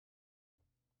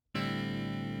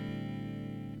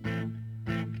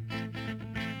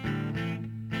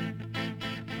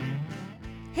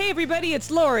Hey everybody,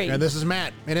 it's Lori. And this is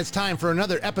Matt, and it's time for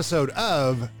another episode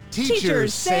of Teacher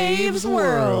Saves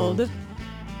World.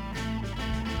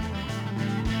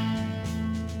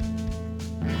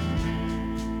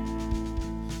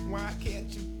 Why can't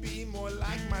you be more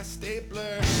like my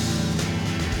stapler?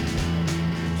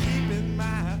 Keeping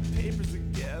my papers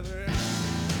together.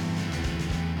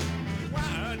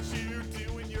 Why aren't you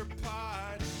doing your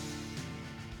part?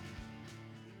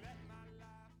 Let my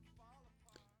life fall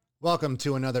apart. Welcome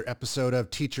to another episode of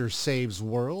Teacher Saves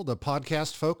World, a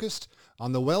podcast focused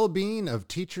on the well-being of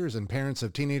teachers and parents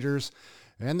of teenagers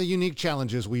and the unique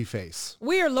challenges we face.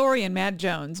 We are Lori and Matt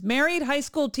Jones, married high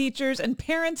school teachers and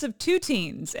parents of two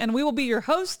teens, and we will be your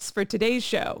hosts for today's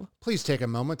show. Please take a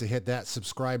moment to hit that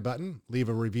subscribe button, leave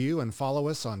a review, and follow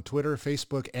us on Twitter,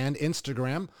 Facebook, and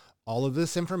Instagram. All of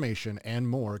this information and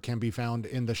more can be found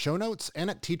in the show notes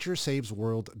and at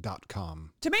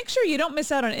teachersavesworld.com. To make sure you don't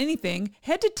miss out on anything,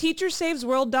 head to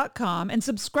teachersavesworld.com and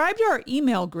subscribe to our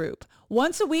email group.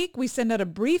 Once a week, we send out a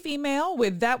brief email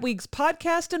with that week's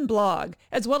podcast and blog,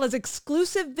 as well as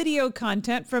exclusive video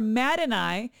content from Matt and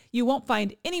I you won't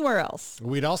find anywhere else.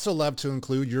 We'd also love to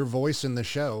include your voice in the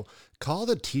show. Call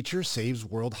the Teacher Saves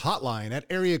World hotline at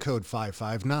area code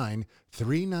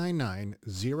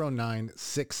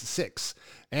 559-399-0966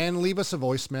 and leave us a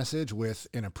voice message with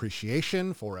an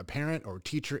appreciation for a parent or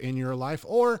teacher in your life,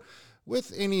 or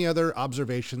with any other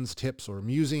observations, tips, or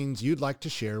musings you'd like to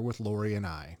share with Lori and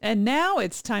I. And now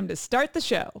it's time to start the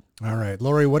show. All right,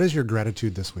 Lori, what is your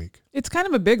gratitude this week? It's kind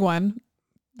of a big one,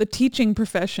 the teaching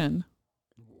profession.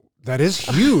 That is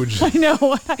huge. I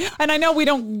know. And I know we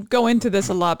don't go into this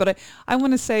a lot, but I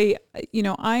want to say, you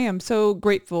know, I am so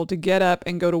grateful to get up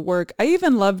and go to work. I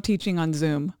even love teaching on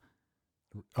Zoom.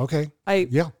 Okay.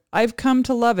 I've come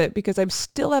to love it because I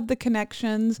still have the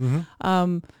connections.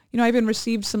 Mm-hmm. You know, I even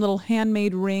received some little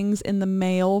handmade rings in the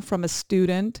mail from a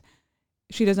student.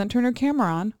 She doesn't turn her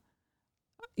camera on,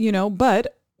 you know,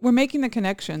 but we're making the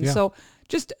connection. Yeah. So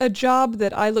just a job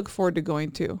that I look forward to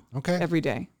going to every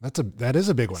day. That is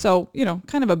a big one. So, you know,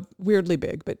 kind of a weirdly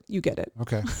big, but you get it.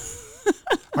 Okay.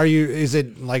 Is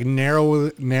it like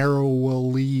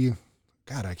narrowly,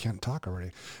 God, I can't talk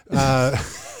already.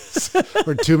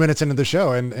 We're 2 minutes into the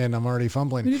show and I'm already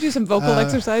fumbling. Did you do some vocal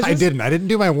exercises? I didn't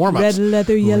do my warm-ups. Red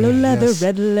leather, yellow leather, Yes.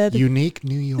 red leather. Unique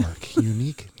New York.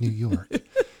 Unique New York.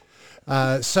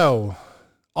 So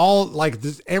all like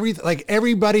this,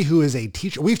 everybody who is a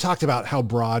teacher, we've talked about how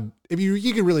broad, if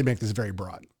you can really make this very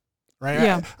broad, right?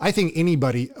 Yeah. I think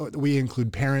anybody, we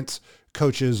include parents,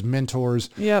 coaches, mentors.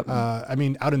 Yep. I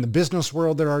mean, out in the business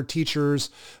world, there are teachers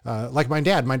like my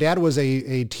dad. My dad was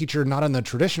a teacher, not in the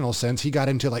traditional sense. He got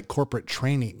into like corporate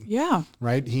training. Yeah.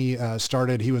 Right. He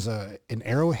he was an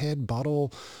Arrowhead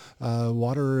bottle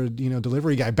water,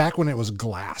 delivery guy back when it was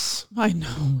glass. I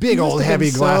know. Big He must old have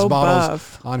heavy been glass so bottles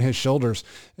buff. on his shoulders.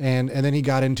 And then he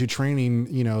got into training,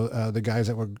 the guys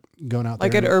that were going out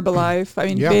Like there. at Herbalife. I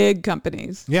mean, Yeah. big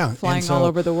companies. Yeah, and Flying so, all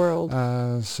over the world.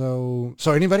 So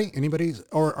anybody,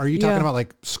 or are you talking Yeah. about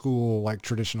like school, like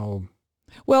traditional?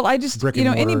 Well, I just, brick and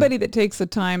mortar. anybody that takes the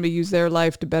time to use their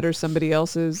life to better somebody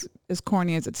else's, as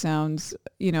corny as it sounds,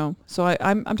 so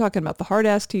I'm talking about the hard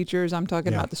ass teachers. I'm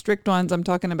talking Yeah. about the strict ones. I'm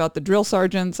talking about the drill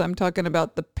sergeants. I'm talking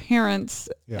about the parents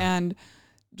and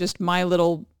just my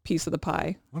little piece of the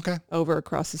pie Okay. over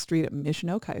across the street at Mission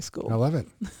Oak High School. I love it.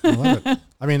 I love it.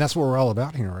 I mean, that's what we're all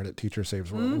about here right at Teacher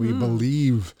Saves World. We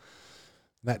believe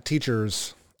that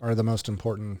teachers are the most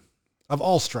important of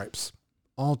all stripes.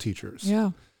 All teachers.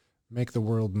 Yeah. Make the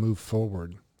world move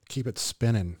forward. Keep it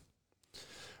spinning.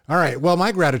 All right. Well,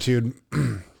 my gratitude,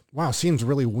 wow, seems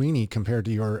really weenie compared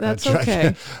to your. That's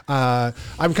okay.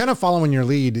 I'm kind of following your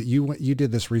lead. You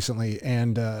did this recently,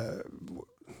 and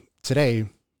today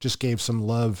just gave some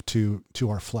love to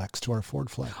our Flex, to our Ford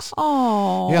Flex.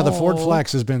 Oh. Yeah, the Ford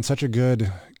Flex has been such a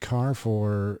good car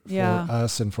for Yeah.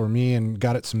 us and for me, and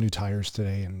got it some new tires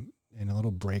today and a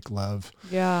little brake love.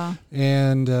 Yeah.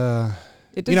 And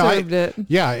It deserved it.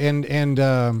 yeah, and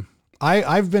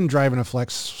I've been driving a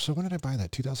Flex. So when did I buy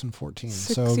that? 2014.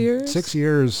 6 years? 6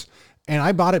 years, and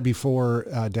I bought it before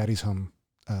Daddy's Home.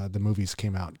 The movies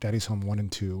came out. Daddy's Home 1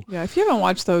 and 2. Yeah. If you haven't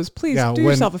watched those, please Yeah, do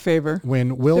when- yourself a favor.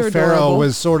 When Will They're Ferrell adorable.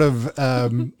 was sort of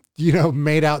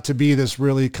made out to be this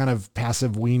really kind of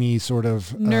passive weenie sort of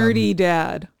Nerdy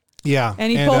dad. Yeah,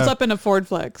 And he pulls up in a Ford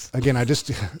Flex. Again, I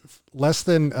just less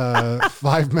than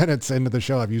 5 minutes into the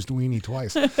show, I've used weenie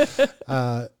twice.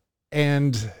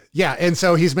 And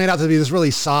so he's made out to be this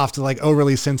really soft, like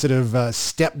overly sensitive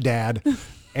stepdad,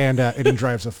 and he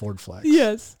drives a Ford Flex.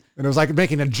 Yes. And it was like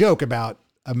making a joke about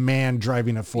a man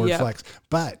driving a Ford Yep. Flex.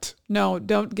 But No,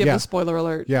 don't give Yeah. a spoiler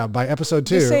alert. yeah, by episode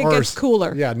 2, Just say it gets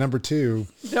cooler. Yeah, number 2,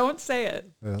 Don't say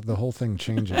it. the whole thing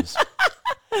changes.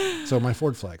 So my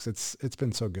Ford Flex, it's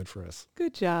been so good for us.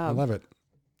 Good I job. love it.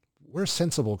 We're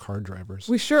sensible car drivers.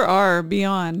 We sure are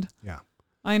beyond. Yeah.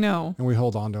 I know. And we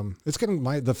hold on to them. It's getting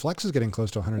the Flex is getting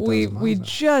close to 100,000 We miles now.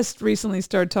 just recently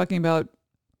started talking about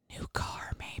new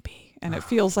car maybe, and it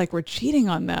feels like we're cheating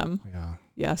on them. Yeah.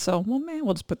 Yeah. So, well, man,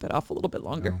 we'll just put that off a little bit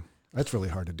longer. No, that's really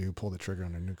hard to do. Pull the trigger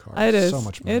on a new car. It is. So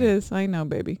much money. It is. I know,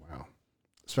 baby. Wow.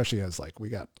 Especially as like we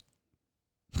got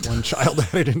one child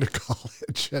headed into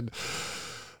college, and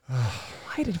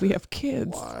Why did we have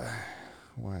kids?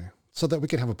 why? So that we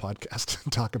can have a podcast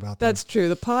and talk about that. That's true.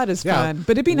 The pod is Yeah. fun,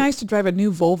 but it'd be nice to drive a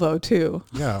new Volvo too.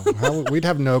 Yeah, we'd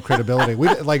have no credibility. We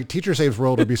like Teacher Saves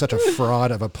World would be such a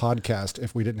fraud of a podcast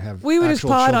if we didn't have. We would just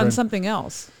actual pod children. on something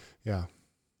else. Yeah,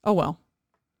 Oh well,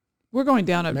 we're going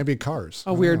down a maybe cars. I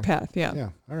a don't weird know. path. Yeah. Yeah.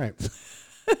 All right.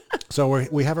 So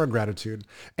we have our gratitude,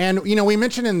 and we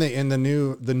mentioned in the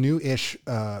new-ish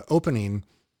opening,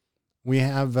 we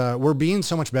have we're being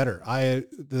so much better.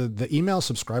 The email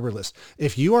subscriber list.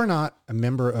 If you are not a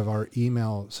member of our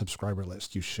email subscriber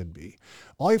list, you should be.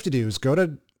 All you have to do is go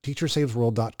to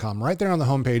teachersavesworld.com right there on the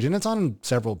homepage, and it's on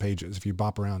several pages if you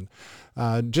bop around.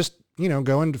 Just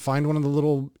go and find one of the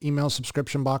little email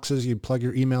subscription boxes. You plug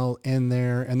your email in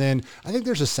there, and then I think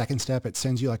there's a second step. It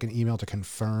sends you like an email to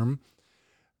confirm.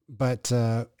 But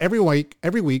every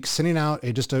week, sending out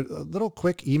just a little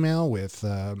quick email with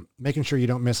making sure you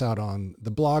don't miss out on the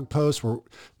blog posts.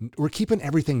 We're keeping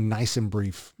everything nice and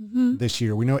brief this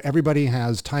year. We know everybody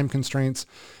has time constraints,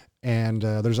 and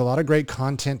there's a lot of great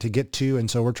content to get to,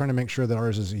 and so we're trying to make sure that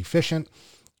ours is efficient.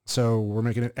 So we're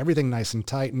making everything nice and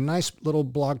tight. Nice little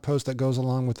blog post that goes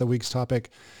along with the week's topic.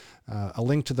 A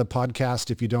link to the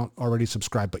podcast if you don't already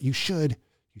subscribe, but you should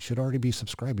already be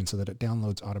subscribing so that it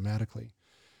downloads automatically.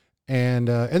 And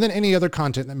then any other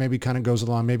content that maybe kind of goes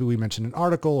along. Maybe we mentioned an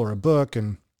article or a book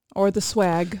and Or the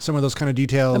swag. some of those kind of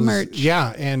details. The merch.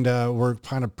 Yeah. And we're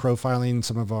kind of profiling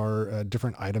some of our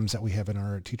different items that we have in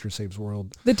our Teacher Saves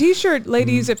World. The t-shirt,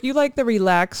 ladies, if you like the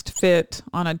relaxed fit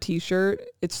on a t-shirt,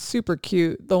 it's super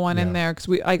cute. The one in Yeah. there,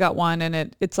 because I got one,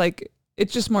 and it's like,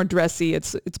 it's just more dressy.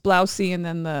 It's blousy, and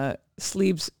then the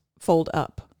sleeves fold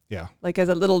up, Yeah. like as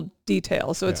a little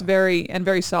detail. So it's Yeah.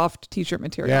 very soft t-shirt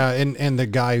material. Yeah. And the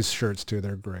guys' shirts too.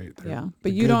 They're great. Yeah,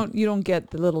 but you don't get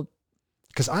the little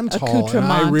Because I'm tall and I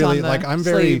accoutrement really on the like, I'm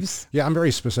very, sleeves. I'm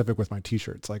very specific with my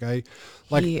t-shirts.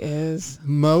 He is.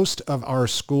 Most of our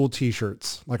school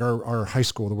t-shirts, like our high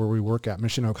school where we work at,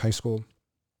 Mission Oak High School,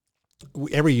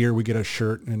 every year we get a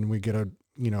shirt and we get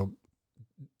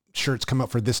shirts come up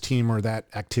for this team or that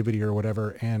activity or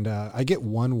whatever. And I get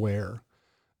one wear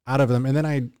out of them, and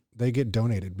then they get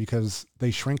donated because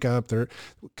they shrink up.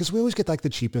 Because we always get like the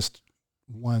cheapest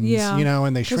ones, Yeah.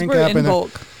 and they 'Cause shrink we're up. in And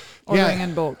bulk. Ordering Yeah.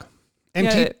 in bulk. and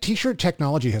Yeah. t-shirt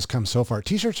technology has come so far.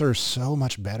 T-shirts are so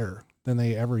much better than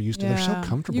they ever used to. They're so Yeah.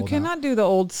 comfortable You now. cannot do the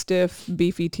old stiff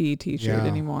beefy t-shirt Yeah.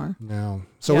 anymore. No.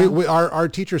 So Yeah. our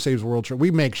Teacher Saves World shirt,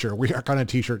 we make sure, we are kind of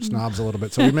t-shirt snobs a little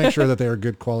bit. So we make sure that they are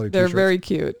good quality They're t-shirts. very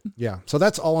cute. Yeah. So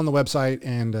that's all on the website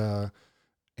and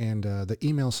the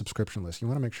email subscription list. You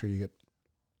want to make sure you get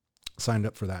signed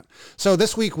up for that. So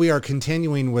this week we are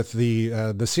continuing with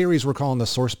the series we're calling the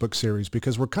Sourcebook series,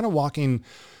 because we're kind of walking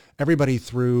everybody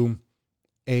through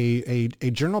a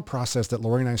journal process that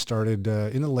Lori and I started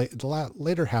in the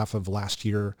later half of last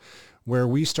year, where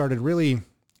we started really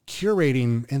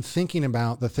curating and thinking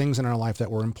about the things in our life that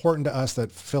were important to us,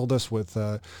 that filled us with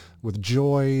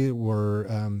joy,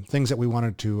 were things that we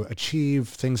wanted to achieve,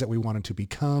 things that we wanted to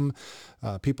become,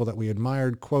 people that we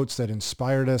admired, quotes that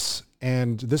inspired us.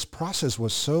 And this process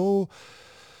was so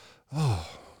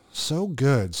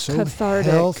good, so Cathartic.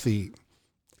 healthy,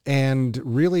 and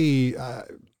really,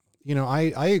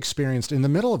 I experienced in the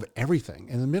middle of everything,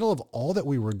 in the middle of all that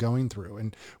we were going through,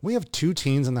 and we have 2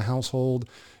 teens in the household,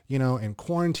 and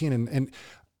quarantine, and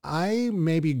I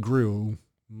maybe grew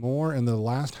more in the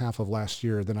last half of last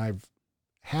year than I've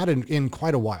had in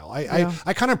quite a while.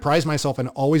 I kind of prize myself in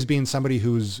always being somebody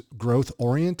who's growth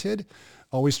oriented,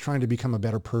 always trying to become a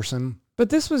better person. But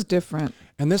this was different.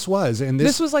 And this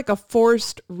was like a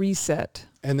forced reset.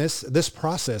 And this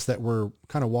process that we're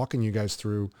kind of walking you guys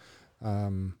through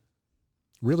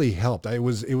really helped. It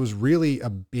was really a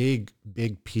big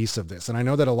piece of this. And I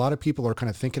know that a lot of people are kind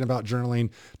of thinking about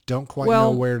journaling, don't quite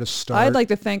know where to start. I'd like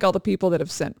to thank all the people that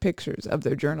have sent pictures of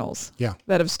their journals. Yeah.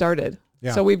 That have started.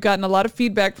 Yeah. So we've gotten a lot of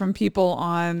feedback from people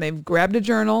on they've grabbed a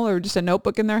journal or just a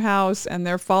notebook in their house and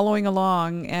they're following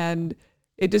along, and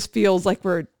it just feels like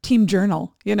we're team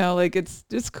journal, like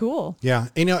it's cool. Yeah.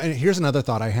 And here's another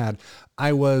thought I had.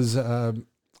 I was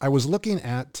looking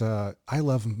at, I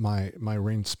love my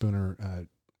Rain Spooner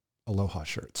Aloha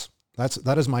shirts.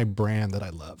 That is my brand that I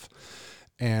love.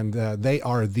 And they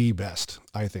are the best,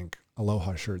 I think,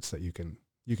 Aloha shirts that you can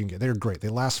get. They're great. They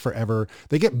last forever.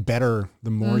 They get better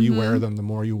the more you wear them, the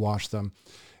more you wash them.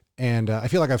 And I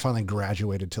feel like I finally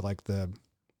graduated to like the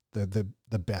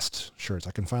best shirts.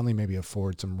 I can finally maybe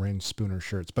afford some Rain Spooner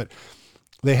shirts. But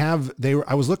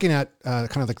I was looking at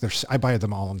kind of like I buy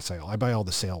them all on sale. I buy all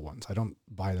the sale ones. I don't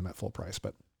buy them at full price,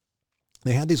 but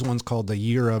they had these ones called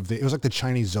it was like the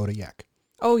Chinese Zodiac.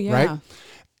 Oh yeah. Right.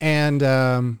 And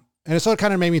it sort of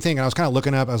kind of made me think, and I was kind of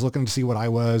looking to see what I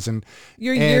was. And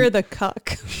you're the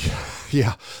cuck.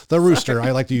 Yeah. The rooster. I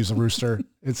like to use a rooster.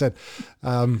 It said,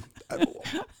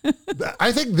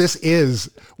 I think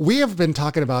we have been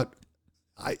talking about,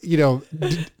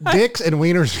 dicks and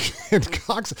wieners and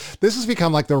cocks. This has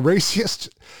become like the raciest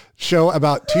show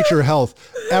about teacher health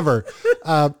ever.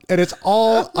 And it's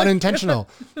all unintentional.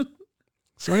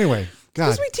 So anyway, God.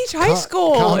 Because we teach high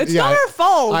school. It's not our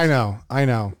fault. I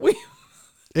know.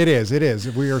 It is.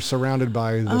 We are surrounded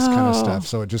by this kind of stuff.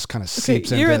 So it just kind of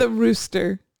seeps into. You're the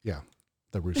rooster. Yeah,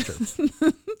 the rooster.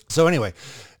 So anyway,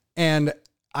 and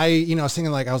I was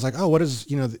thinking I was like, oh, what is,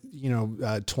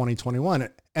 2021?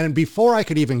 And before I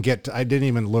could even I didn't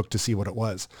even look to see what it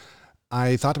was.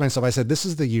 I thought to myself, I said, this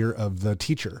is the year of the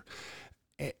teacher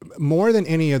more than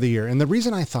any other year. And the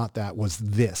reason I thought that was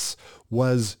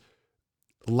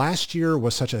last year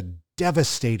was such a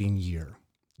devastating year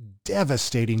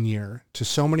to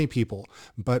so many people.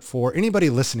 But for anybody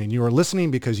listening, you are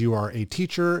listening because you are a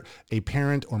teacher, a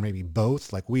parent, or maybe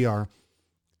both like we are.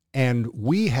 And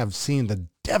we have seen this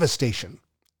devastation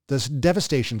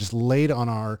just laid on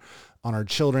our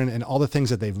children and all the things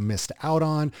that they've missed out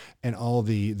on and all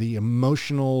the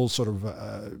emotional sort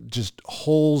of just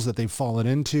holes that they've fallen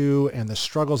into and the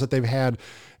struggles that they've had.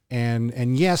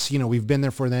 And yes, we've been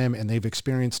there for them and they've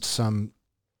experienced some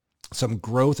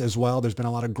growth as well. There's been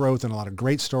a lot of growth and a lot of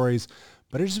great stories,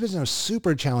 but it's been a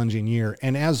super challenging year.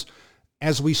 And as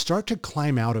we start to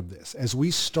climb out of this, as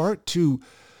we start to,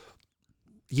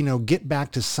 get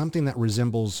back to something that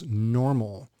resembles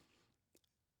normal,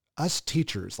 us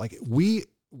teachers, we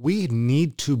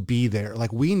need to be there.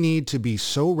 We need to be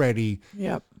so ready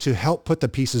to help put the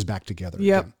pieces back together.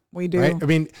 Yep, again, we do. Right? I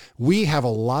mean, we have a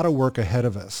lot of work ahead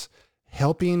of us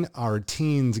helping our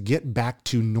teens get back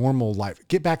to normal life,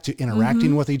 get back to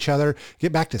interacting with each other,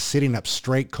 get back to sitting up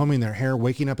straight, combing their hair,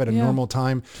 waking up at a normal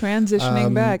time.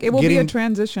 Transitioning back. It will be a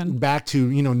transition. Back to,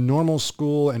 normal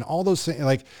school and all those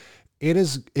things. It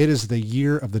is the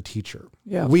year of the teacher.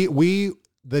 Yeah.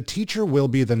 The teacher will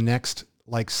be the next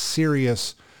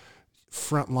serious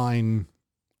frontline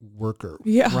worker,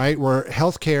 right? Where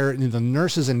healthcare, the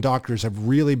nurses and doctors have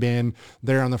really been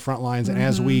there on the front lines. And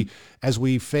as we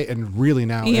and really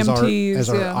now EMTs, as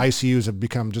our ICUs have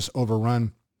become just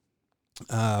overrun.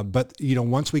 But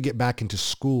once we get back into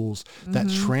schools, that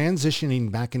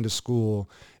transitioning back into school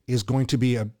is going to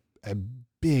be a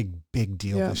big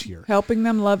deal this year. Helping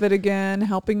them love it again,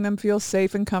 helping them feel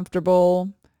safe and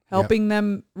comfortable, helping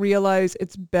them realize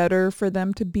it's better for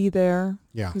them to be there.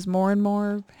 Yeah. Because more and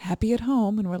more happy at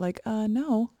home. And we're like,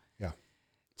 no. Yeah.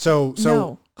 So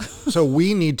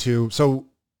we need to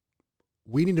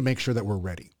make sure that we're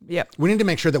ready. Yep. We need to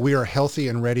make sure that we are healthy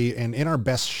and ready and in our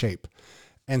best shape.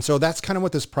 And so that's kind of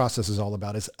what this process is all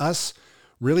about, is us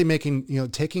really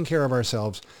taking care of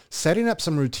ourselves, setting up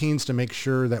some routines to make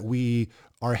sure that we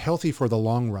are healthy for the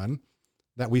long run,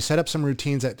 that we set up some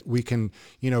routines that we can,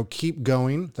 keep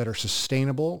going, that are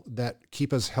sustainable, that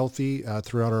keep us healthy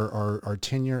throughout our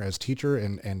tenure as teacher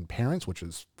and parents, which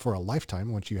is for a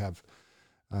lifetime once you have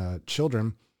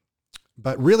children,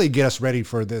 but really get us ready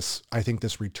for this, I think,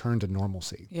 this return to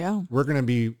normalcy. Yeah. We're going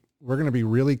to be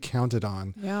really counted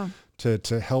on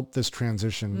to help this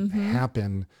transition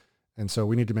happen. And so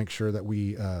we need to make sure that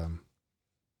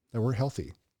that we're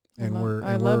healthy and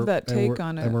I love that take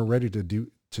on it. And we're ready to do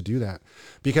that,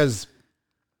 because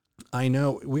I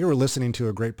know we were listening to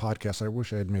a great podcast. I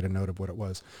wish I had made a note of what it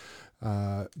was.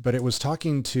 But it was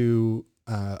talking to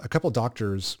a couple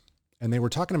doctors, and they were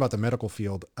talking about the medical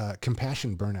field,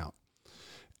 compassion burnout,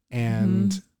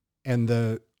 and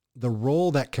the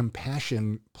role that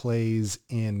compassion plays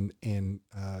in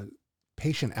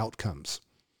patient outcomes.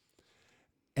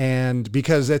 And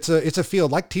because it's a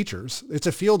field like teachers, it's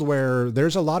a field where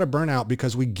there's a lot of burnout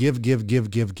because we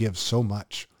give so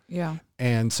much. Yeah.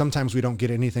 And sometimes we don't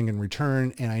get anything in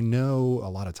return. And I know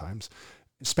a lot of times,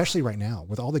 especially right now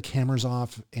with all the cameras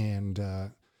off and,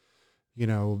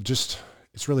 just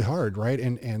it's really hard, right?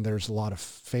 And there's a lot of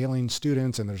failing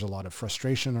students, and there's a lot of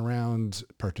frustration around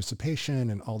participation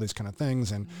and all these kind of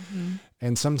things.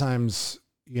 And sometimes,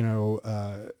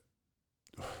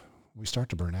 we start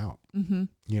to burn out, and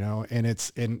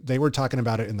they were talking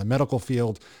about it in the medical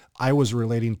field. I was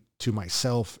relating to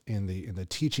myself in the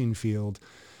teaching field.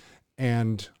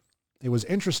 And it was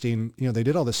interesting, they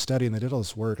did all this study and they did all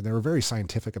this work, and they were very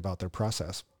scientific about their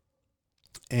process.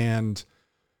 And,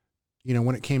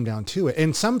 when it came down to it,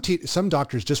 and some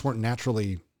doctors just weren't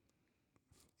naturally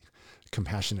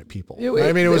compassionate people. It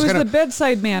was the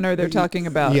bedside manner they're talking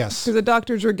about. Yes. Because the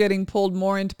doctors were getting pulled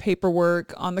more into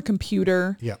paperwork on the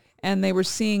computer. Yeah. And they were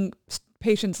seeing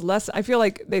patients less. I feel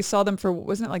like they saw them for,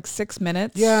 wasn't it like 6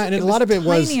 minutes? Yeah. And a lot of it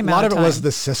was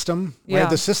the system, right? Yeah.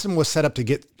 The system was set up to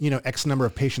get, X number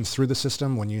of patients through the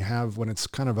system. When it's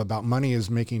kind of about money is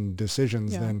making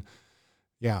decisions, then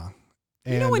yeah.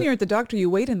 And when you're at the doctor,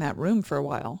 you wait in that room for a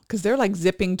while because they're like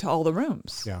zipping to all the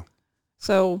rooms. Yeah.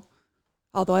 So,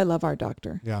 although I love our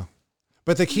doctor. Yeah.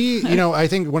 But the key, I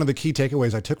think one of the key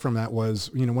takeaways I took from that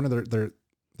was, one of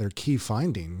their key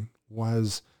finding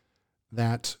was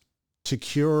that to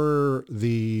cure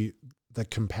the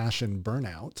compassion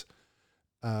burnout,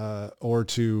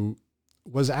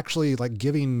 was actually like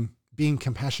being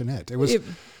compassionate. It was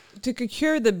to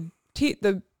cure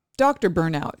the doctor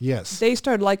burnout. Yes. They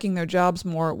started liking their jobs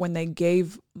more when they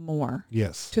gave more.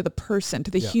 Yes. To the person,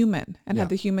 to the human, and had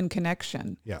the human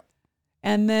connection. Yeah.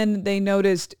 And then they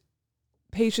noticed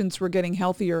patients were getting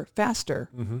healthier faster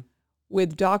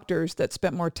with doctors that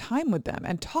spent more time with them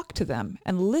and talked to them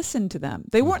and listened to them.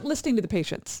 They weren't listening to the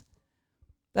patients.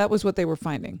 That was what they were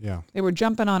finding. Yeah. They were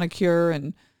jumping on a cure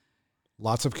and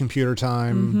lots of computer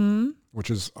time,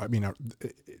 which is,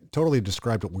 it totally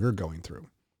described what we're going through,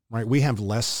 right? We have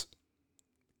less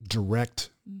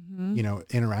direct,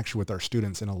 interaction with our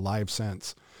students in a live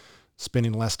sense,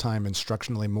 spending less time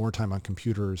instructionally, more time on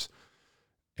computers.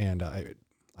 And I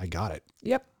got it.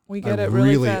 Yep. We get it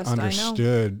really fast.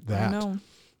 Understood that. I know.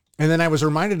 And then I was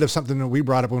reminded of something that we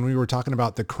brought up when we were talking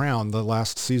about The Crown, the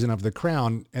last season of The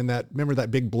Crown. And remember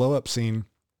that big blow up scene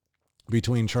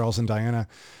between Charles and Diana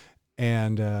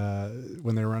and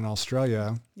when they were in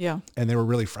Australia. Yeah. And they were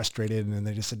really frustrated. And then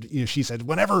they just said, she said,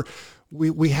 whenever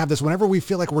we have this, whenever we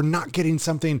feel like we're not getting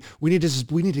something, we need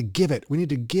to give it. We need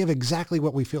to give exactly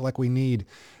what we feel like we need.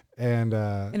 And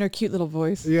in her cute little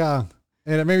voice. Yeah.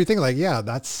 And it made me think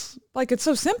that's like, it's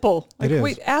so simple. Like, it is.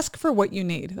 wait, ask for what you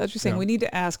need. That's what you're saying. Yeah. We need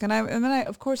to ask. And then I,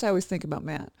 of course, I always think about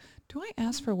Matt. Do I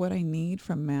ask for what I need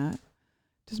from Matt?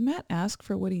 Does Matt ask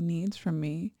for what he needs from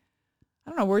me?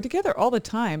 I don't know. We're together all the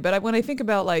time. But when I think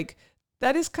about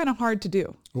that is kind of hard to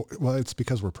do. Well, it's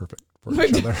because we're perfect for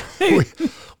each other.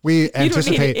 We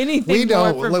anticipate. You don't need anything we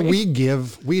know. more from me. We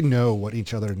give. We know what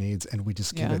each other needs, and we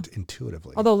just give it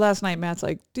intuitively. Although last night Matt's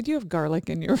like, "Did you have garlic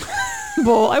in your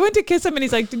bowl?" I went to kiss him, and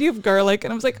he's like, "Did you have garlic?"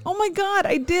 And I was like, "Oh my God,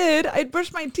 I did. I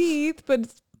brushed my teeth, but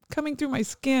it's coming through my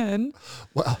skin."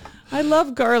 Well, I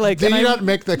love garlic. Did you not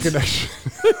make the connection?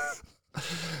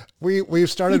 We've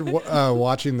started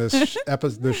watching this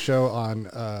this show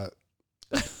on.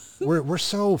 We're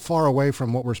so far away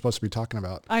from what we're supposed to be talking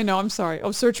about. I know. I'm sorry.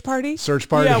 Oh, Search Party? Search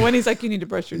Party. Yeah, when he's like, you need to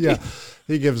brush your teeth.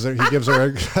 He gives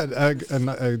her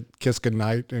a kiss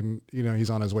goodnight, and he's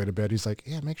on his way to bed. He's like,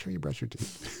 yeah, make sure you brush your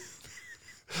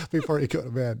teeth before you go to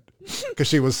bed, because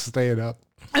she was staying up.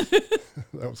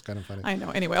 That was kind of funny. I know.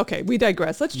 Anyway, okay, we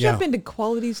digress. Let's jump into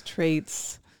qualities,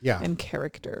 traits, and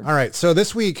character. All right. So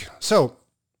this week,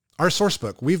 our source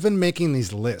book, we've been making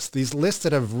these lists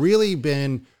that have really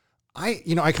been. I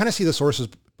kind of see the sources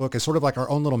book as sort of like our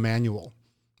own little manual,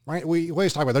 right? We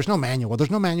always talk about there's no manual. There's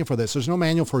no manual for this. There's no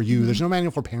manual for you. There's no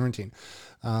manual for parenting.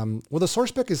 Well, the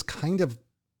source book is kind of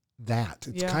that.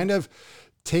 It's kind of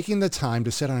taking the time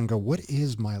to sit down and go, what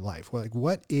is my life? Like,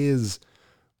 what do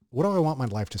I want my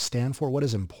life to stand for? What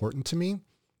is important to me?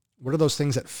 What are those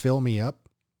things that fill me up?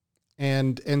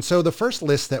 And so the first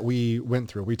list that we went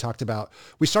through, we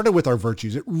started with our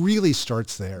virtues. It really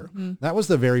starts there. Mm-hmm. That was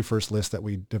the very first list that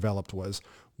we developed was,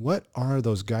 what are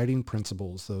those guiding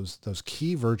principles, those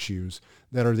key virtues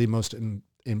that are the most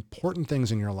important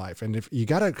things in your life? And if you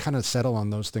got to kind of settle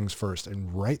on those things first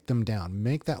and write them down,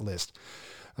 make that list.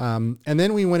 And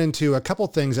then we went into a couple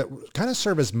things that kind of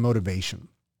serve as motivation.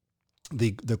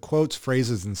 The quotes,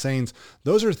 phrases, and sayings,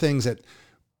 those are things that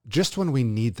just when we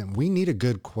need them, we need a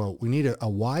good quote. We need a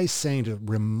wise saying to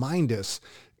remind us,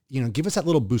 give us that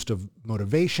little boost of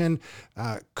motivation,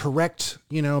 correct,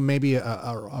 maybe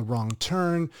a wrong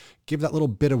turn, give that little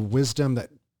bit of wisdom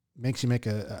that makes you make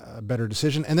a better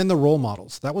decision. And then the role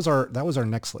models. That was our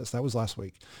next list. That was last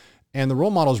week. And the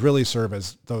role models really serve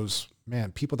as those,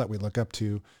 people that we look up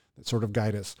to, that sort of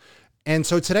guide us. And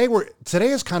so today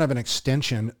is kind of an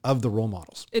extension of the role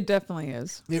models. It definitely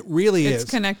is. It really is. It's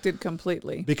connected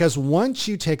completely. Because once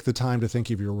you take the time to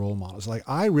think of your role models, like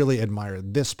I really admire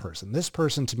this person. This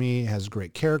person to me has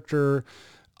great character.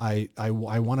 I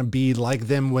want to be like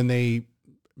them when they,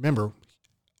 remember,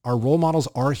 our role models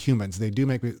are humans. They do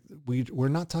make, we're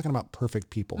not talking about perfect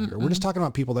people here. We're just talking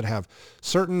about people that have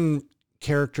certain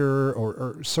character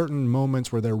or certain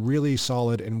moments where they're really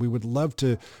solid, and we would love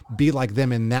to be like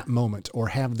them in that moment or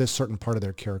have this certain part of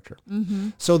their character.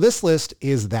 So this list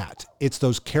is that. It's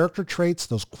those character traits,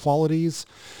 those qualities,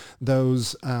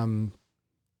 those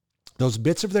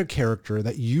bits of their character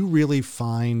that you really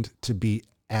find to be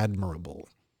admirable.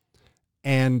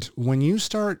 And when you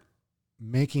start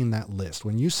making that list,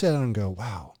 when you sit down and go,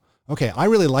 wow, okay, I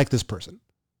really like this person,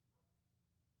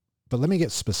 but let me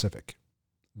get specific.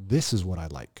 This is what I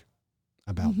like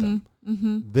about them.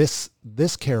 This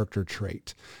character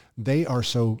trait. They are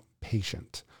so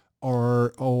patient,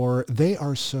 or they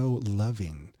are so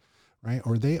loving, right?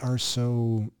 Or they are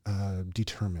so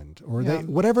determined, or they,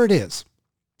 whatever it is.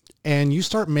 And you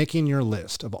start making your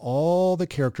list of all the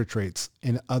character traits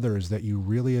in others that you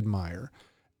really admire.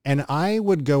 And I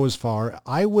would go as far,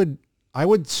 I would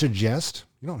suggest,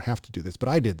 you don't have to do this, but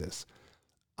I did this.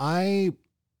 In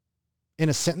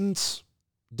a sentence,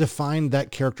 defined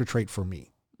that character trait for me,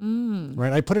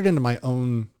 right? I put it into my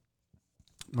own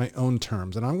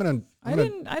terms, and I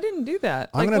didn't do that.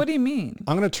 What do you mean?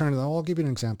 I'm going to turn to that. I'll give you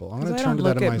an example. I'm going to turn to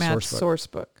that in my source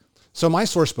book. So my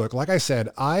source book, like I said,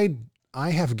 I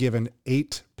have given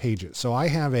 8 pages. So I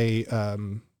have a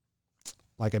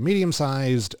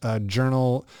medium-sized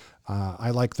journal.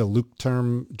 I like the Luke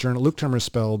Term journal. Luke Term is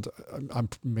spelled, I'm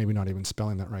maybe not even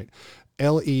spelling that right.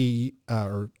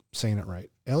 or saying it right.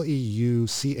 Leuchtturm.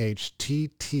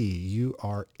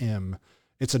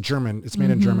 It's a German. It's made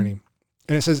in Germany.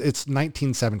 And it says it's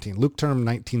 1917. Luke Term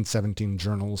 1917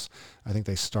 journals. I think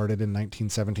they started in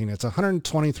 1917. It's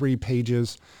 123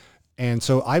 pages. And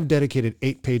so I've dedicated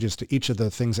 8 pages to each of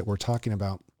the things that we're talking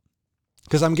about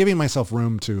because I'm giving myself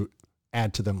room to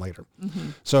add to them later.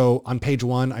 So on page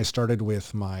 1, I started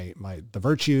with the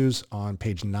virtues. On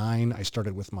page 9, I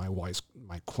started with my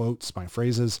quotes, my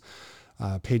phrases.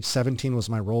 Page 17 was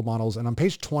my role models. And on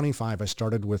page 25, I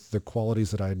started with the qualities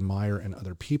that I admire in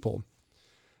other people.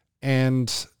 And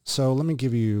so let me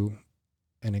give you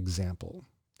an example.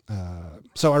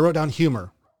 So I wrote down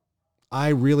humor. I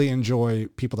really enjoy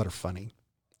people that are funny,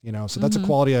 so that's a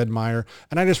quality I admire.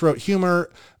 And I just wrote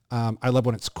humor. I love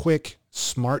when it's quick,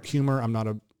 smart humor. I'm not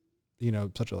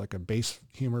such a base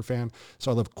humor fan.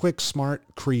 So I love quick, smart,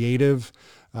 creative,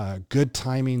 good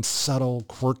timing, subtle,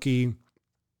 quirky.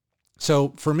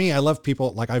 So for me, I love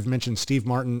people like I've mentioned Steve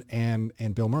Martin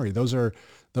and Bill Murray. Those are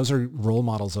role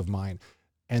models of mine.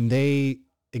 And they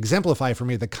exemplify for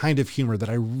me the kind of humor that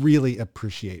I really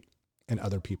appreciate in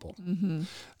other people.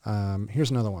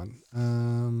 Here's another one. Let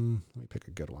me pick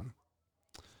a good one.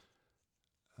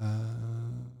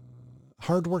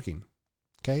 Hardworking.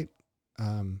 Okay.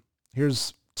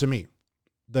 Here's, to me,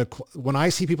 when I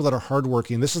see people that are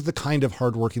hardworking, this is the kind of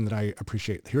hardworking that I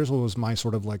appreciate. Here's what was my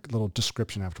sort of little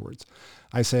description afterwards.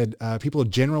 I said, people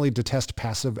generally detest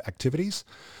passive activities.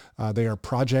 They are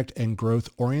project and growth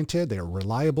oriented. They are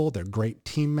reliable. They're great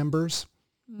team members.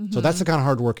 So that's the kind of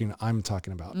hardworking I'm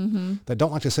talking about. That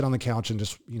don't like to sit on the couch and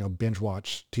just, binge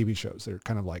watch TV shows. They're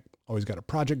kind of always got a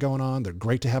project going on. They're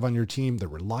great to have on your team. They're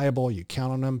reliable. You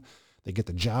count on them. They get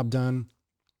the job done.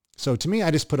 So to me,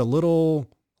 I just put a little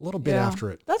bit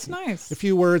after it. That's nice. A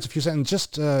few words, a few sentences,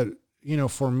 just,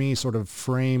 for me sort of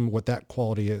frame what that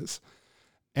quality is.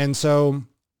 And so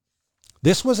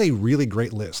this was a really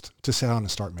great list to sit down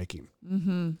and start making.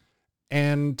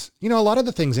 And, a lot of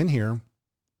the things in here,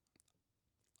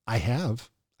 I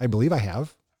believe I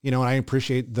have, and I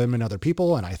appreciate them in other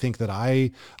people. And I think that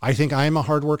I think I'm a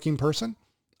hardworking person.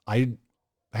 I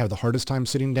have the hardest time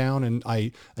sitting down, and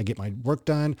I get my work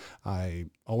done. I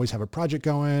always have a project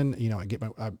going.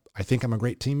 I think I'm a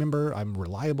great team member. I'm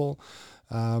reliable.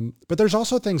 But there's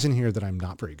also things in here that I'm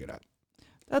not very good at.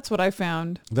 That's what I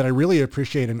found. That I really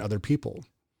appreciate in other people.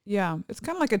 Yeah. It's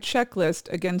kind of like a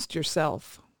checklist against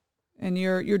yourself. And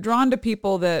you're drawn to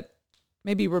people that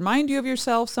maybe remind you of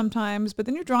yourself sometimes, but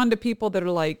then you're drawn to people that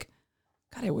are like,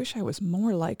 God, I wish I was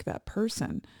more like that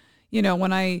person. When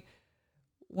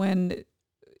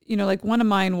one of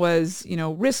mine was,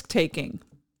 risk taking,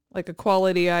 like a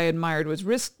quality I admired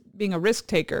was being a risk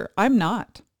taker. I'm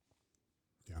not.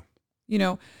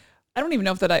 Yeah. I don't even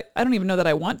know that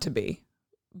I want to be,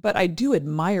 but I do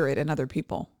admire it in other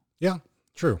people. Yeah,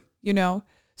 true.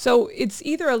 So it's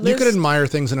either a list. You could admire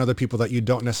things in other people that you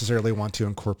don't necessarily want to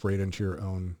incorporate into your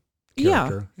own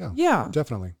character. Yeah.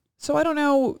 Definitely. So I don't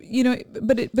know,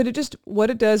 but it just, what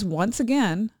it does once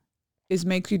again is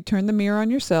makes you turn the mirror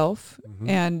on yourself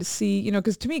and see,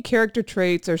 because to me, character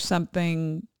traits are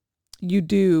something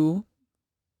you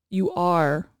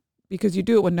are, because you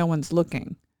do it when no one's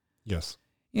looking. Yes.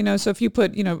 So if you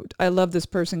put, I love this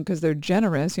person because they're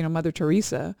generous, Mother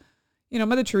Teresa,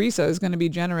 Mother Teresa is going to be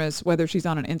generous whether she's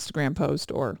on an Instagram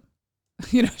post or,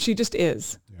 she just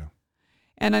is. Yeah.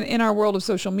 And in our world of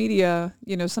social media,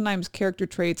 sometimes character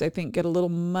traits, I think, get a little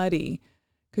muddy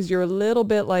because you're a little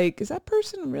bit like, is that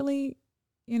person really,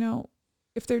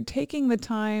 if they're taking the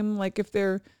time, like if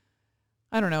they're,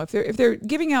 I don't know, if they're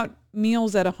giving out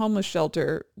meals at a homeless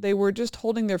shelter, they were just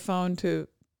holding their phone to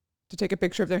take a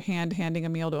picture of their hand handing a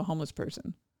meal to a homeless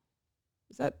person.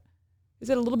 Is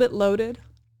it a little bit loaded?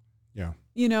 Yeah.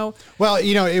 Well,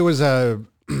 it was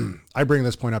I bring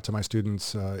this point up to my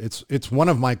students. It's one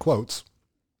of my quotes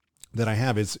that I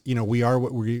have is, we are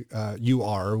what you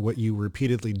are what you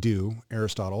repeatedly do,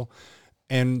 Aristotle.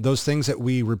 And those things that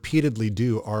we repeatedly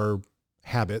do are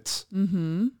habits.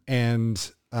 Mm-hmm.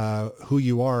 And who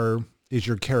you are is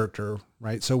your character,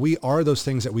 right? So we are those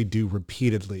things that we do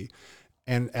repeatedly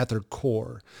and at their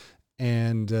core.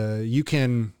 And you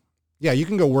can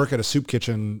go work at a soup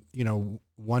kitchen,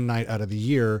 one night out of the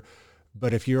year.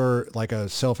 But if you're like a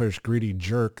selfish, greedy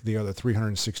jerk the other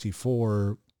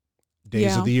 364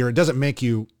 days of the year, it doesn't make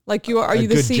you like you are you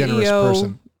the good, CEO generous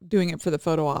person. Doing it for the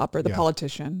photo op or the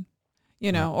politician,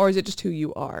 or is it just who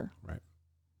you are? Right.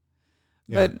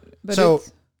 Yeah. But so,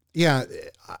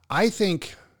 I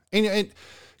think and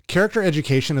character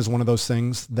education is one of those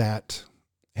things that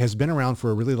has been around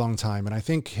for a really long time. And I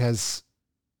think has,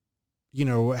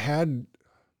 had,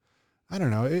 I don't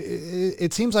know,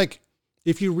 it seems like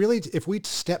if we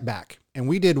step back and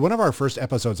we did one of our first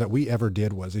episodes that we ever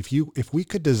did was if we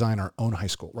could design our own high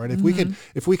school, right?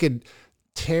 If we could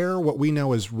tear what we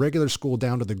know as regular school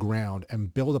down to the ground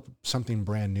and build up something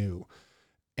brand new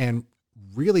and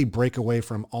really break away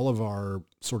from all of our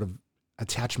sort of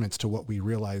attachments to what we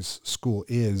realize school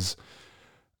is,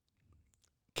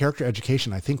 character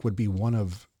education, I think, would be one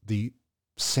of the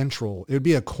it would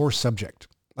be a core subject.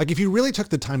 Like if you really took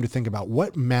the time to think about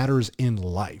what matters in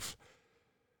life,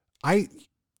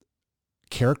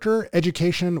 character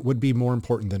education would be more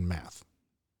important than math.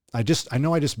 I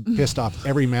know I just pissed off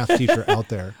every math teacher out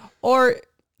there.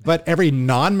 But every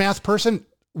non-math person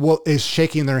is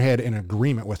shaking their head in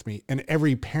agreement with me. And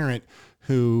every parent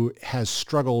who has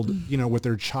struggled, with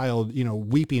their child,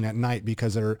 weeping at night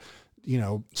because they're,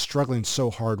 struggling so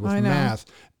hard with math.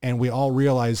 And we all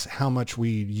realize how much we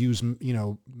use,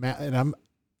 math. And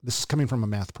this is coming from a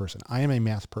math person. I am a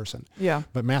math person. Yeah.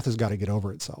 But math has got to get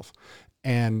over itself.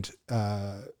 And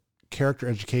character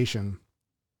education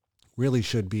really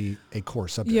should be a core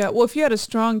subject. Yeah. Well, if you had a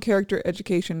strong character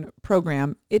education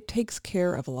program, it takes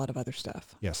care of a lot of other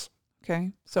stuff. Yes.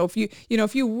 Okay. So if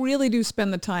you really do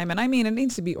spend the time, and I mean, it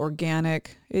needs to be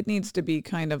organic. It needs to be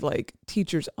kind of like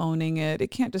teachers owning it. It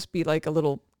can't just be like a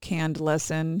little canned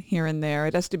lesson here and there.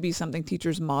 It has to be something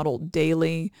teachers model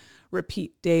daily,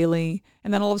 repeat daily.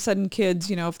 And then all of a sudden kids,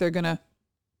 if they're going to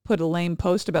put a lame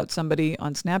post about somebody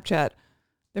on Snapchat,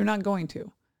 they're not going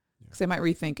to, because they might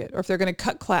rethink it. Or if they're going to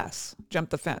cut class, jump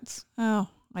the fence. Oh,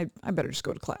 I better just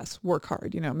go to class, work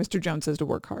hard. Mr. Jones says to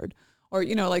work hard. Or,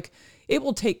 like it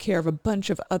will take care of a bunch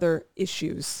of other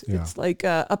issues. Yeah. It's like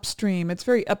upstream. It's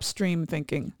very upstream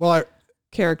thinking. Well,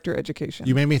 character education.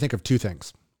 You made me think of two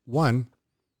things. One,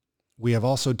 we have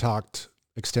also talked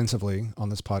extensively on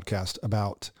this podcast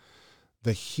about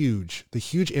the huge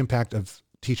impact of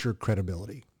teacher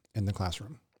credibility in the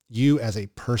classroom. You as a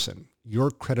person,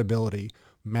 your credibility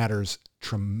matters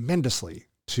tremendously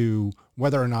to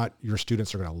whether or not your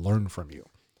students are going to learn from you.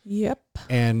 Yep.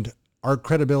 And our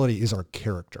credibility is our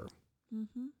character,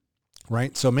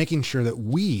 right? So making sure that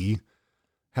we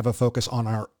have a focus on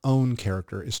our own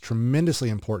character is tremendously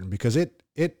important because it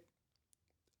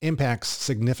impacts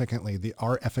significantly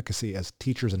our efficacy as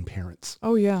teachers and parents.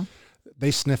 Oh, yeah. They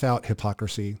sniff out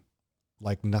hypocrisy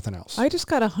like nothing else. I just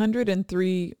got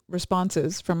 103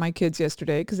 responses from my kids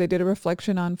yesterday because they did a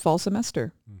reflection on fall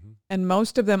semester. Mm-hmm. And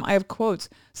most of them, I have quotes.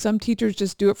 Some teachers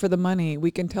just do it for the money. We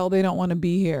can tell they don't want to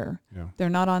be here. Yeah. They're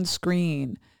not on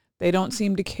screen. They don't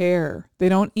seem to care. They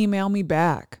don't email me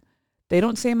back. They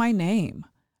don't say my name. I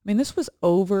mean, this was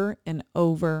over and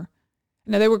over.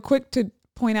 Now, they were quick to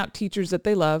point out teachers that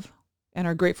they love and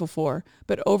are grateful for,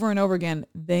 but over and over again,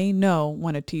 they know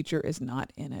when a teacher is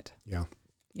not in it. Yeah.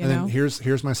 Then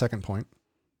here's my second point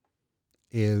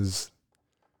is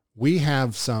we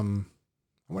have some,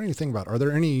 what do you think about, are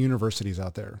there any universities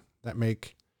out there that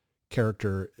make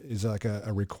character is like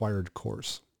a required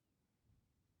course?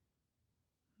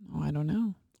 Oh, I don't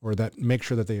know. or that make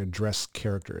sure that they address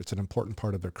character. It's an important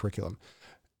part of their curriculum.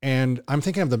 And I'm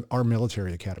thinking of our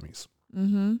military academies,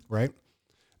 right?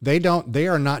 They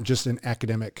are not just an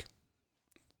academic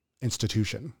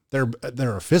institution. They're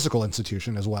a physical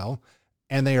institution as well,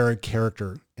 and they are a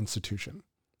character institution.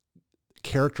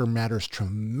 Character matters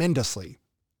tremendously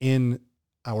in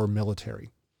our military.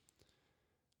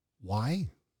 Why?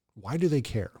 Why do they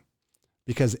care?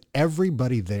 Because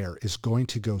everybody there is going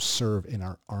to go serve in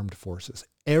our armed forces.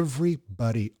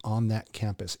 Everybody on that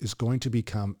campus is going to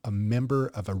become a member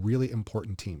of a really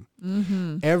important team.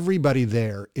 Everybody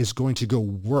there is going to go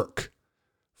work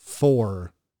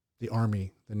for the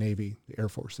Army, the Navy, the Air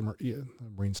Force. The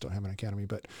Marines don't have an academy,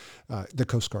 but the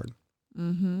Coast Guard.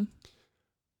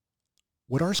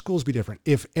 Would our schools be different?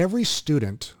 If every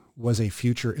student was a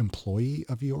future employee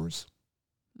of yours,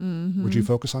 would you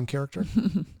focus on character?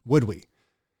 Would we?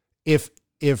 If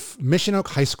Mission Oak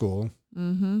High School,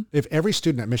 if every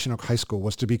student at Mission Oak High School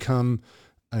was to become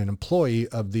an employee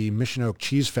of the Mission Oak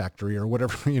Cheese Factory or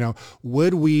whatever,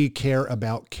 would we care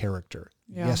about character?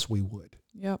 Yeah. Yes, we would.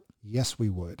 Yep. Yes, we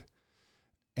would.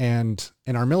 And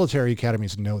our military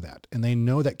academies know that, and they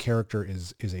know that character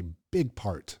is a big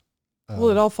part. Well,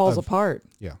 it all falls apart.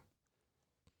 Yeah.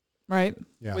 Right?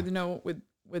 Yeah.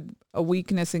 With a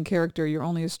weakness in character, you're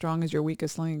only as strong as your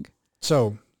weakest link.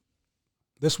 So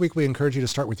this week we encourage you to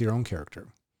start with your own character.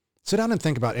 Sit down and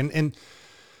think about it. And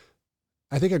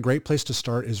I think a great place to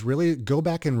start is really go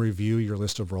back and review your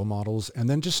list of role models, and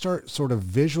then just start sort of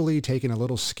visually taking a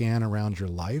little scan around your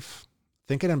life,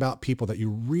 thinking about people that you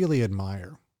really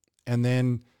admire, and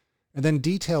then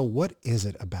detail what is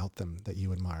it about them that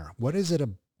you admire? What is it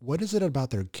about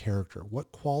their character?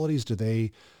 What qualities do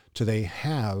they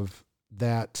have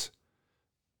that,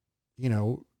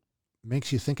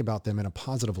 makes you think about them in a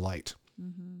positive light?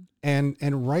 And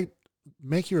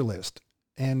make your list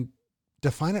and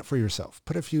define it for yourself.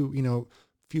 Put a few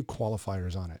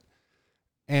qualifiers on it.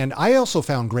 And I also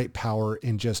found great power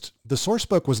in just, the source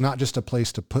book was not just a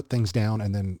place to put things down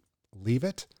and then leave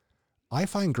it. I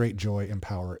find great joy and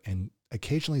power in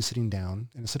occasionally sitting down,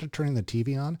 and instead of turning the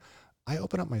TV on, I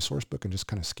open up my source book and just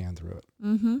kind of scan through it.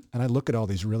 And I look at all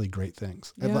these really great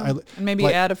things. Yeah. And maybe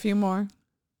add a few more.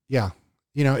 Yeah.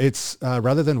 It's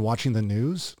rather than watching the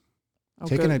news,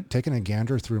 taking a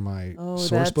gander through my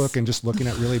source book and just looking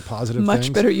at really positive much things.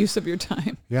 Much better use of your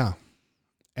time. Yeah.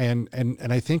 And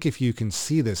I think if you can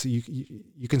see this,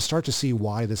 you can start to see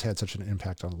why this had such an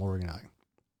impact on Lori and I.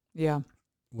 Yeah.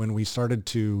 When we started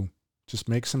to just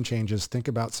make some changes, think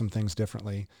about some things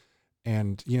differently.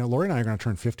 And, Lori and I are going to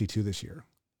turn 52 this year.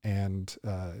 And,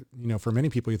 for many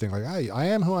people, you think like, I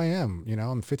am who I am.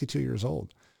 I'm 52 years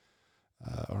old,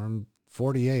 or I'm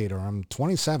 48, or I'm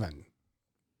 27.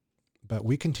 But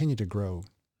we continue to grow.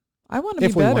 I want to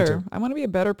be better. I want to be a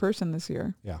better person this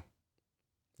year. Yeah.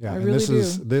 Yeah. I and really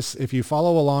this, if you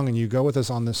follow along and you go with us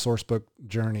on this source book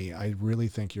journey, I really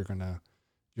think you're going to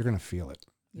feel it.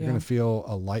 You're going to feel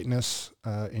a lightness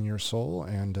in your soul,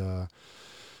 and I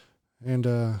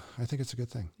think it's a good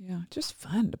thing. Yeah, just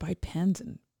fun to buy pens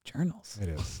and journals. It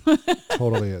is.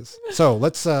 Totally is. So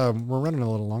let's, we're running a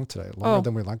little long today, longer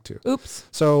than we'd like to. Oops.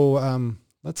 So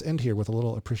let's end here with a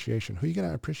little appreciation. Who are you going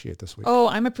to appreciate this week? Oh,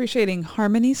 I'm appreciating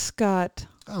Harmony Scott.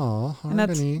 Oh, Harmony. And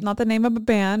that's not the name of a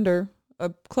band or a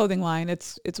clothing line.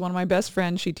 It's one of my best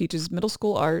friends. She teaches middle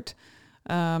school art.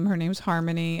 Her name's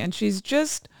Harmony, and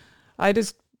I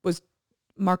just was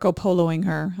Marco Poloing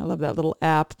her. I love that little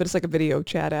app, but it's like a video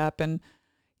chat app. And,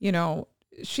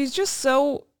 she's just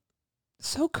so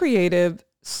creative,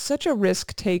 such a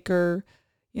risk taker.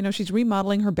 She's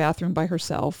remodeling her bathroom by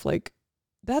herself. Like,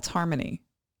 that's Harmony.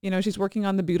 She's working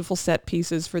on the beautiful set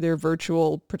pieces for their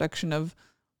virtual production of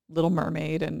Little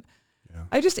Mermaid. And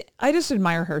I just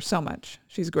admire her so much.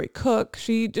 She's a great cook.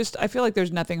 I feel like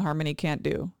there's nothing Harmony can't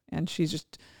do. And she's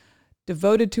just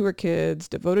devoted to her kids,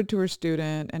 devoted to her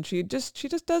student, and she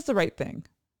just does the right thing.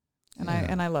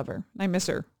 And I love her. I miss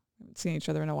her. We haven't seen each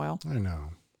other in a while. I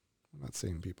know. I'm not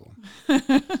seeing people.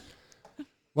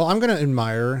 Well, I'm going to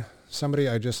admire somebody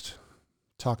I just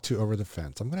talked to over the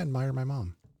fence. I'm going to admire my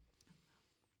mom.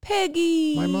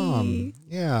 Peggy. My mom.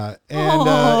 Yeah.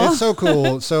 And it's so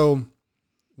cool. So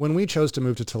when we chose to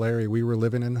move to Tulare, we were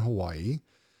living in Hawaii.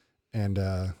 And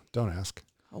don't ask.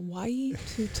 Hawaii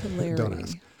to Tulare. Don't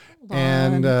ask.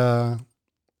 And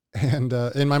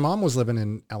my mom was living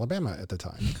in Alabama at the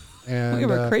time. And we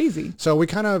were crazy. So we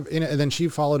kind of, and then she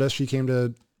followed us. She came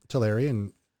to Tulare,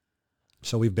 and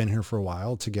so we've been here for a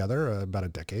while together, about a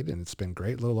decade, and it's been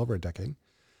great, a little over a decade.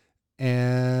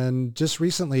 And just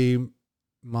recently,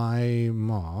 my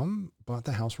mom bought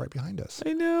the house right behind us.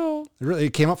 I know.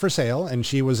 It came up for sale, and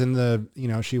she was in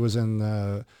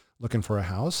the looking for a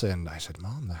house, and I said,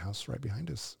 Mom, the house right behind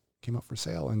us came up for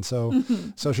sale. And so,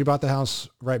 so she bought the house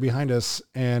right behind us,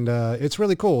 and it's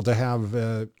really cool to have,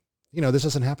 this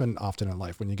doesn't happen often in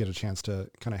life when you get a chance to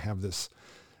kind of have this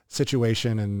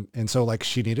situation. And so like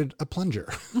she needed a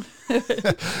plunger.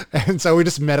 And so we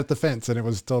just met at the fence, and it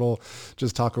was total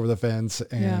just talk over the fence.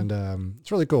 And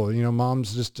it's really cool.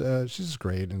 Mom's just, she's just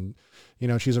great. And,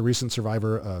 she's a recent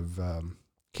survivor of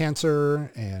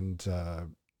cancer, and,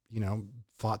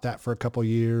 fought that for a couple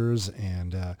years,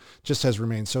 and just has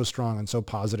remained so strong and so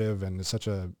positive, and is such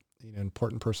a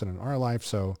important person in our life.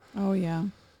 So,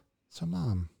 so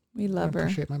Mom, we love her.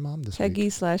 Appreciate my mom this Peggy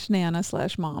week.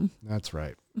 /Nana/mom. That's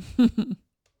right.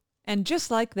 And just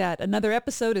like that, another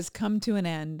episode has come to an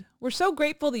end. We're so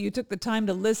grateful that you took the time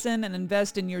to listen and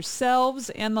invest in yourselves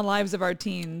and the lives of our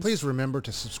teens. Please remember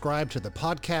to subscribe to the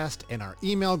podcast and our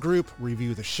email group,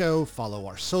 review the show, follow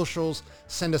our socials,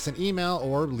 send us an email,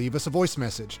 or leave us a voice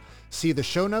message. See the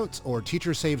show notes or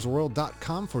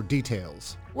teachersavesworld.com for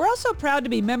details. We're also proud to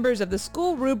be members of the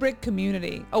School Rubric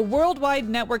community, a worldwide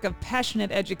network of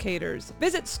passionate educators.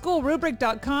 Visit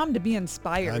schoolrubric.com to be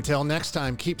inspired. Until next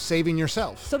time, keep saving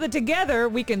yourself, so that together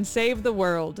we can save the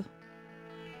world.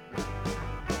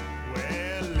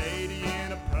 Well, lady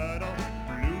in a puddle,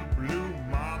 blue, blue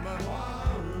mama,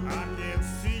 I can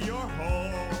see your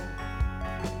hole.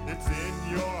 It's in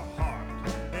your heart,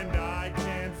 and I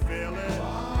can feel it.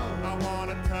 I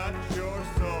want to touch your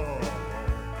soul,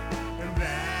 and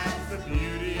that's the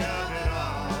beauty of it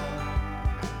all.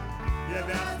 Yeah,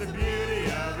 that's the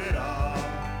beauty of it all.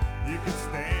 You can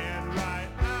stand right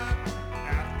up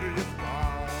after you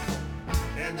fall,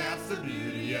 and that's the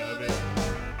beauty of it.